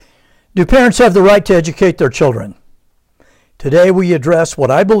Do parents have the right to educate their children? Today we address what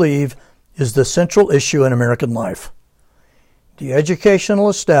I believe is the central issue in American life: the educational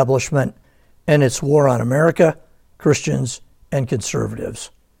establishment and its war on America, Christians, and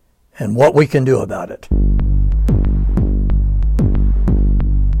conservatives, and what we can do about it.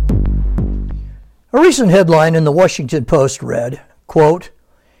 A recent headline in the Washington Post read, quote,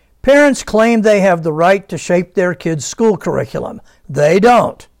 "Parents claim they have the right to shape their kids' school curriculum. They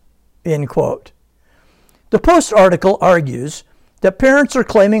don't," end quote. The Post article argues that parents are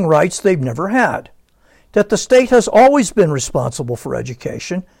claiming rights they've never had, that the state has always been responsible for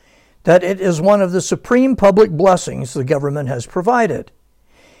education, that it is one of the supreme public blessings the government has provided.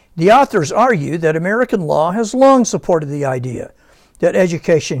 The authors argue that American law has long supported the idea that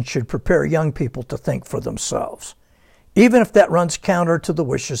education should prepare young people to think for themselves, even if that runs counter to the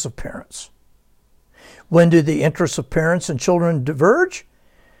wishes of parents. When do the interests of parents and children diverge?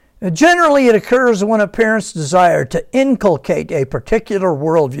 Generally, it occurs when a parent's desire to inculcate a particular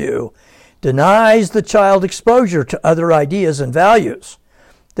worldview denies the child exposure to other ideas and values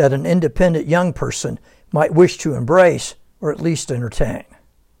that an independent young person might wish to embrace or at least entertain.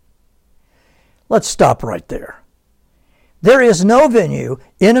 Let's stop right there. There is no venue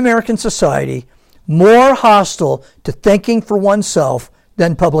in American society more hostile to thinking for oneself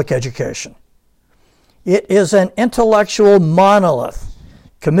than public education. It is an intellectual monolith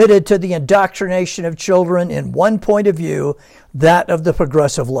committed to the indoctrination of children in one point of view, that of the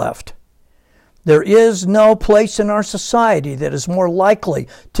progressive left. There is no place in our society that is more likely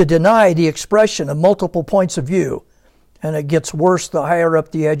to deny the expression of multiple points of view, and it gets worse the higher up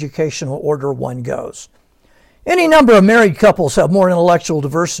the educational order one goes. Any number of married couples have more intellectual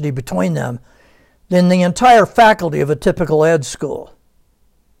diversity between them than the entire faculty of a typical ed school.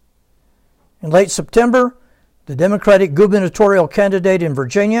 In late September, the Democratic gubernatorial candidate in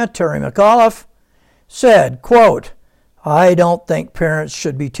Virginia, Terry McAuliffe, said, quote, "I don't think parents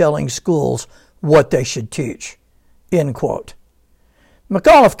should be telling schools what they should teach," end quote.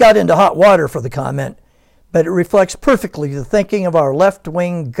 McAuliffe got into hot water for the comment, but it reflects perfectly the thinking of our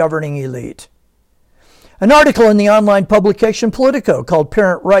left-wing governing elite. An article in the online publication Politico called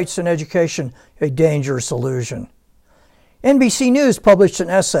 "Parent Rights in Education, a Dangerous Illusion." NBC News published an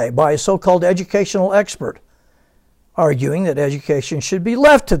essay by a so-called educational expert arguing that education should be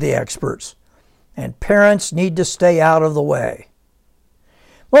left to the experts and parents need to stay out of the way.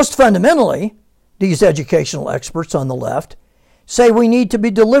 Most fundamentally, these educational experts on the left say we need to be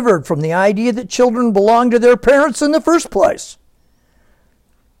delivered from the idea that children belong to their parents in the first place.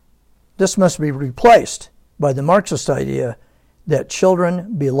 This must be replaced by the Marxist idea that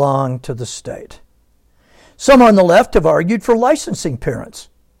children belong to the state. Some on the left have argued for licensing parents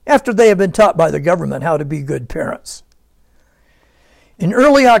after they have been taught by the government how to be good parents. In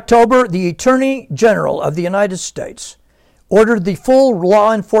early October, the Attorney General of the United States ordered the full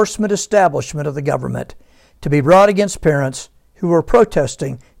law enforcement establishment of the government to be brought against parents who were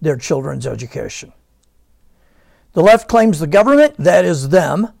protesting their children's education. The left claims the government, that is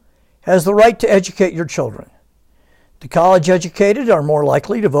them, has the right to educate your children. The college-educated are more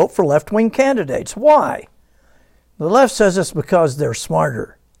likely to vote for left-wing candidates. Why? The left says it's because they're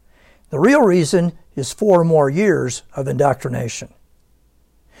smarter. The real reason is 4 more years of indoctrination.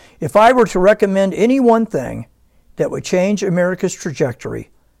 If I were to recommend any one thing that would change America's trajectory,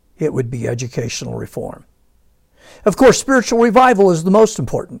 it would be educational reform. Of course, spiritual revival is the most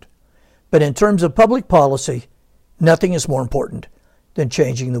important, but in terms of public policy, nothing is more important than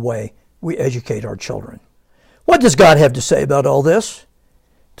changing the way we educate our children. What does God have to say about all this?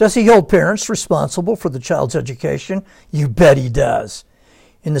 Does he hold parents responsible for the child's education? You bet he does.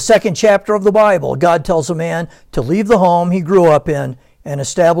 In the 2nd chapter of the Bible, God tells a man to leave the home he grew up in and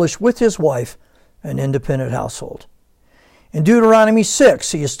establish with his wife an independent household. In Deuteronomy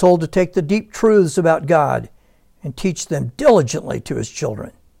 6, he is told to take the deep truths about God and teach them diligently to his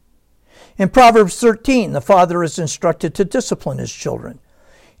children. In Proverbs 13, the father is instructed to discipline his children.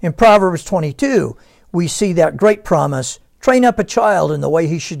 In Proverbs 22, we see that great promise, "Train up a child in the way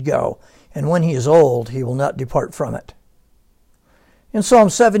he should go, and when he is old, he will not depart from it." In Psalm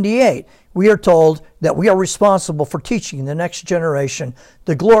 78, we are told that we are responsible for teaching the next generation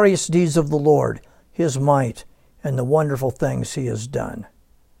the glorious deeds of the Lord, his might, and the wonderful things he has done.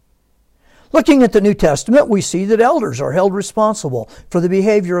 Looking at the New Testament, we see that elders are held responsible for the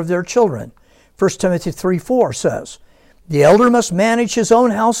behavior of their children. 1 Timothy 3:4 says, "The elder must manage his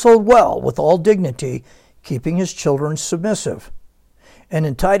own household well, with all dignity, keeping his children submissive." And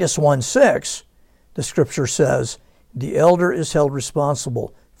in Titus 1:6, the scripture says, "The elder is held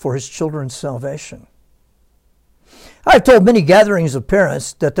responsible for his children's salvation." I've told many gatherings of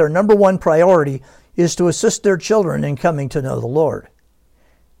parents that their number one priority is to assist their children in coming to know the Lord.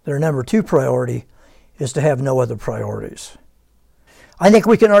 Their number two priority is to have no other priorities. I think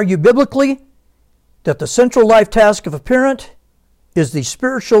we can argue biblically that the central life task of a parent is the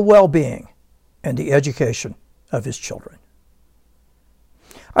spiritual well-being and the education of his children.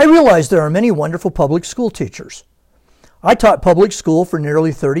 I realize there are many wonderful public school teachers. I taught public school for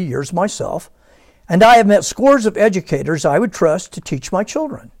nearly 30 years myself, and I have met scores of educators I would trust to teach my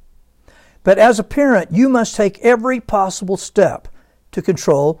children. But as a parent, you must take every possible step to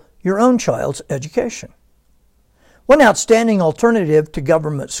control your own child's education. One outstanding alternative to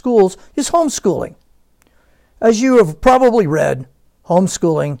government schools is homeschooling. As you have probably read,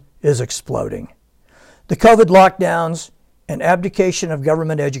 homeschooling is exploding. The COVID lockdowns and abdication of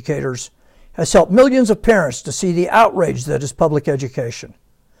government educators has helped millions of parents to see the outrage that is public education.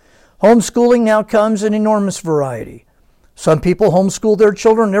 Homeschooling now comes in enormous variety. Some people homeschool their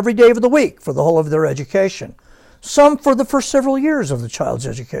children every day of the week for the whole of their education. Some for the first several years of the child's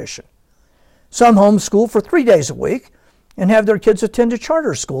education. Some homeschool for 3 days a week and have their kids attend a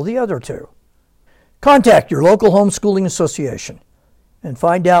charter school the other 2. Contact your local homeschooling association and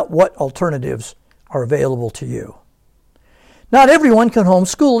find out what alternatives are available to you. Not everyone can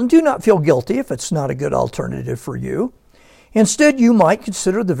homeschool, and do not feel guilty if it's not a good alternative for you. Instead, you might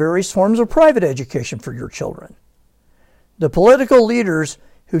consider the various forms of private education for your children. The political leaders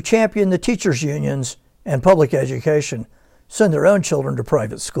who champion the teachers' unions and public education send their own children to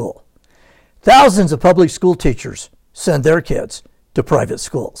private school. Thousands of public school teachers send their kids to private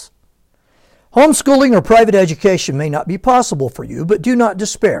schools. Homeschooling or private education may not be possible for you, but do not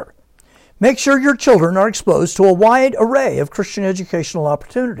despair. Make sure your children are exposed to a wide array of Christian educational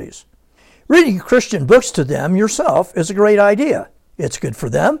opportunities. Reading Christian books to them yourself is a great idea. It's good for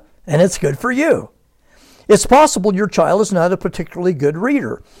them, and it's good for you. It's possible your child is not a particularly good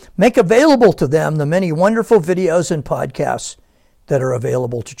reader. Make available to them the many wonderful videos and podcasts that are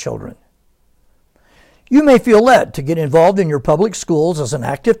available to children. You may feel led to get involved in your public schools as an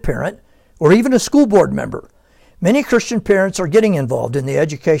active parent or even a school board member. Many Christian parents are getting involved in the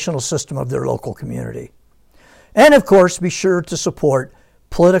educational system of their local community. And of course, be sure to support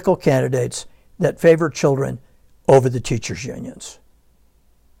political candidates that favor children over the teachers' unions.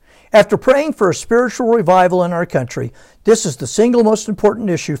 After praying for a spiritual revival in our country, this is the single most important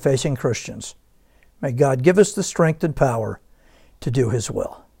issue facing Christians. May God give us the strength and power to do His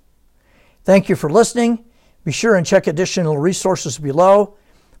will. Thank you for listening. Be sure and check additional resources below.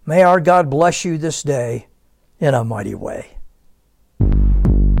 May our God bless you this day in a mighty way.